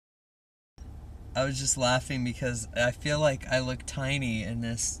I was just laughing because I feel like I look tiny in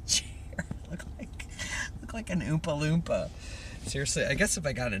this chair. I look like an Oompa Loompa. Seriously, I guess if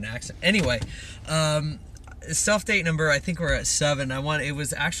I got an accent. Anyway, self-date number, I think we're at 7. It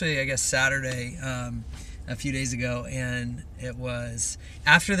was actually, I guess, Saturday, a few days ago, and it was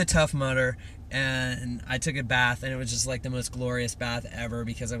after the Tough Mudder, and I took a bath, and it was just like the most glorious bath ever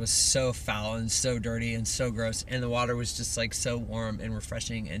because I was so foul and so dirty and so gross, and the water was just like so warm and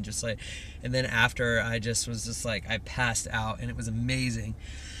refreshing, and just like, and then after I just was just like, I passed out, and it was amazing.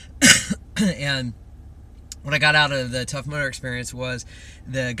 And what I got out of the Tough Mudder experience was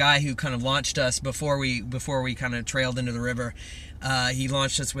the guy who kind of launched us before we kind of trailed into the river. He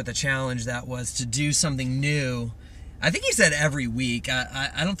launched us with a challenge that was to do something new. I think he said every week.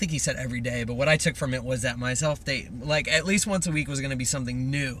 I don't think he said every day, but what I took from it was that my self-date, like at least once a week, was going to be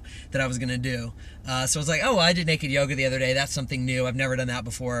something new that I was going to do. So I was like, oh, I did naked yoga the other day. That's something new. I've never done that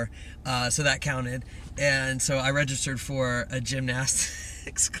before. So that counted. And so I registered for a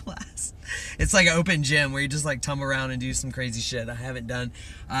gymnastics class. It's like an open gym where you just like tumble around and do some crazy shit. I haven't done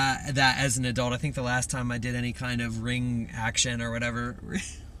that as an adult. I think the last time I did any kind of ring action or whatever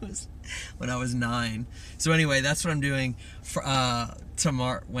was when I was 9. So anyway, that's what I'm doing for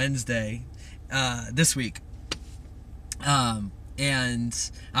tomorrow, Wednesday, this week.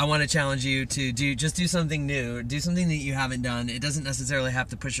 And I want to challenge you to do something new, do something that you haven't done. It doesn't necessarily have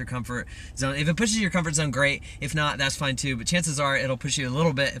to push your comfort zone. If it pushes your comfort zone, great. If not, that's fine too. But chances are it'll push you a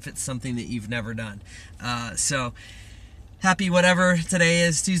little bit if it's something that you've never done. So happy whatever today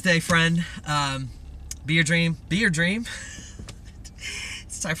is, Tuesday, friend. Be your dream. Be your dream.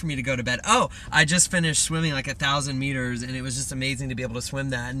 It's time for me to go to bed. Oh, I just finished swimming like 1,000 meters, and it was just amazing to be able to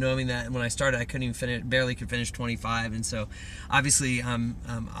swim that, knowing that when I started I couldn't even finish, barely could finish 25, and so obviously I'm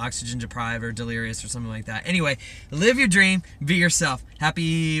oxygen deprived or delirious or something like that. Anyway, live your dream, be yourself.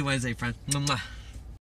 Happy Wednesday, friend. Mwah.